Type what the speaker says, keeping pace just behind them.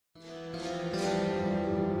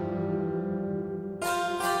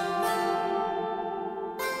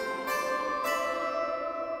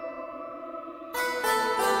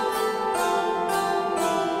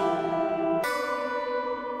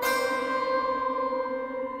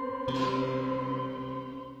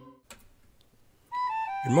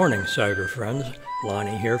Good morning, cyber friends.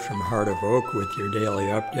 Lonnie here from Heart of Oak with your daily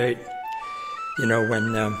update. You know,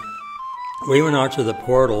 when we went out to the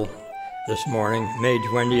portal this morning, Mage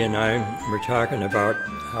Wendy and I were talking about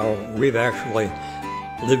how we've actually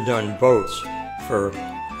lived on boats for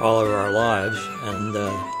all of our lives, and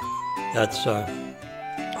that's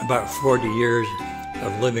about 40 years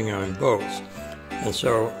of living on boats. And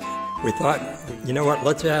so we thought, you know what,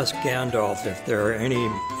 let's ask Gandalf if there are any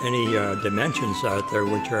dimensions out there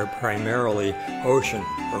which are primarily ocean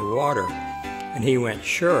or water. And he went,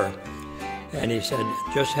 sure. And he said,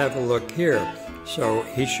 just have a look here. So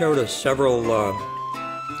he showed us several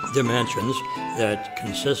dimensions that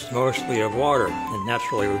consist mostly of water. And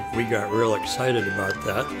naturally, we got real excited about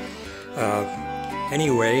that.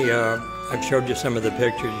 Anyway, I've showed you some of the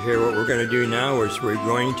pictures here. What we're going to do now is we're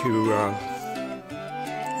going to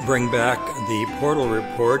bring back the portal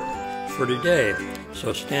report for today.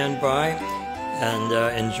 So stand by and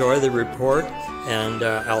enjoy the report, and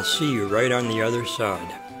I'll see you right on the other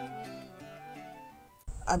side.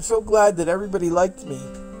 I'm so glad that everybody liked me.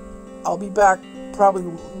 I'll be back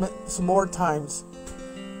probably some more times.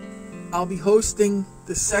 I'll be hosting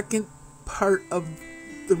the second part of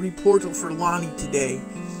the reportal for Lonnie today.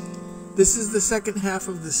 This is the second half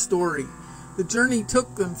of the story. The journey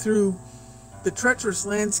took them through the treacherous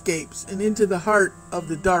landscapes and into the heart of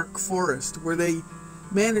the dark forest, where they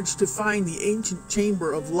managed to find the ancient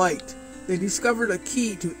chamber of light. They discovered a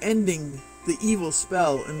key to ending the evil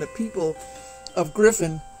spell, and the people of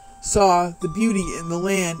Griffin saw the beauty in the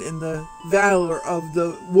land and the valor of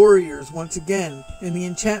the warriors once again, and the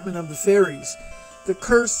enchantment of the fairies. The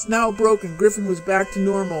curse now broken, Griffin was back to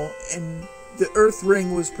normal, and the Earth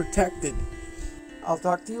Ring was protected. I'll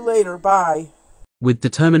talk to you later. Bye. With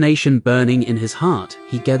determination burning in his heart,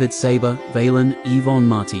 he gathered Saber, Valen, Yvonne,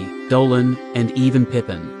 Marty, Dolan, and even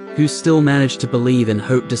Pippin, who still managed to believe in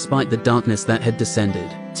hope despite the darkness that had descended.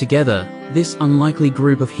 Together, this unlikely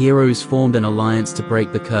group of heroes formed an alliance to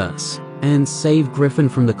break the curse and save Griffin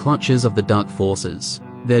from the clutches of the dark forces.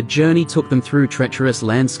 Their journey took them through treacherous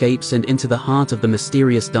landscapes and into the heart of the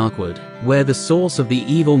mysterious Darkwood, where the source of the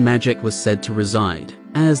evil magic was said to reside.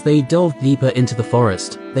 As they delved deeper into the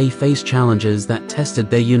forest, they faced challenges that tested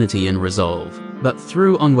their unity and resolve. But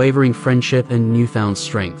through unwavering friendship and newfound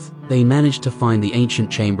strength, they managed to find the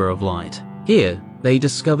ancient Chamber of Light. Here, they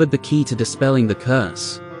discovered the key to dispelling the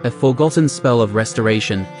curse, a forgotten spell of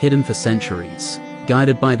restoration hidden for centuries.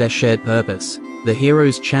 Guided by their shared purpose, the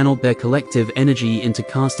heroes channeled their collective energy into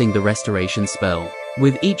casting the restoration spell.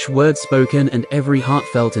 With each word spoken and every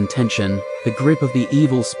heartfelt intention, the grip of the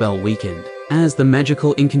evil spell weakened. As the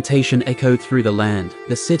magical incantation echoed through the land,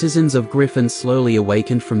 the citizens of Griffin slowly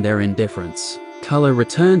awakened from their indifference. Color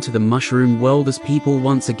returned to the mushroom world as people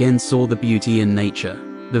once again saw the beauty in nature,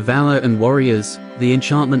 the valor and warriors, the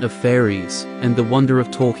enchantment of fairies, and the wonder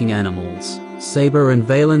of talking animals. Saber and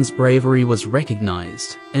Valen's bravery was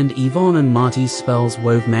recognized, and Yvonne and Marty's spells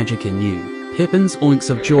wove magic anew. Pippin's oinks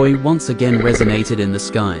of joy once again resonated in the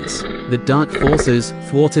skies. The dark forces,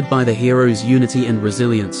 thwarted by the heroes' unity and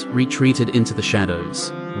resilience, retreated into the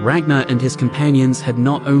shadows. Ragnar and his companions had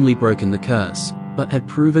not only broken the curse, but had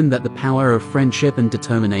proven that the power of friendship and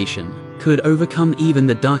determination could overcome even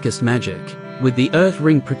the darkest magic. With the Earth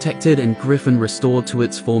Ring protected and Griffin restored to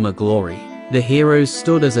its former glory, the heroes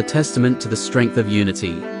stood as a testament to the strength of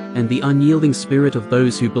unity and the unyielding spirit of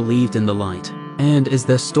those who believed in the light. And as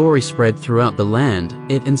their story spread throughout the land,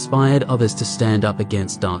 it inspired others to stand up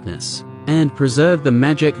against darkness and preserve the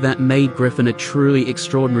magic that made Griffin a truly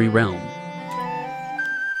extraordinary realm.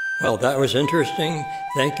 Well, that was interesting.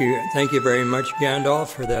 Thank you very much, Gandalf,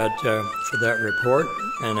 for that report.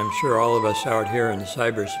 And I'm sure all of us out here in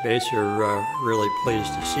cyberspace are really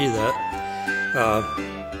pleased to see that.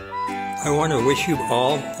 I want to wish you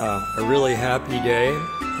all a really happy day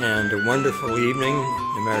and a wonderful evening.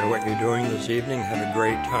 No matter what you're doing this evening, have a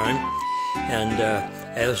great time. And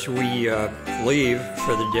as we leave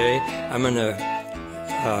for the day, I'm going to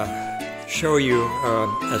show you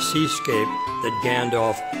a seascape that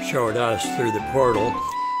Gandalf showed us through the portal.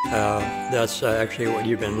 That's actually what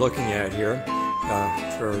you've been looking at here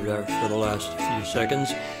for the last few seconds.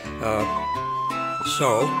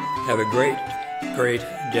 So have a great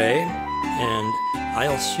day, and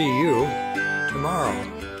I'll see you tomorrow.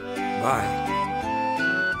 Bye.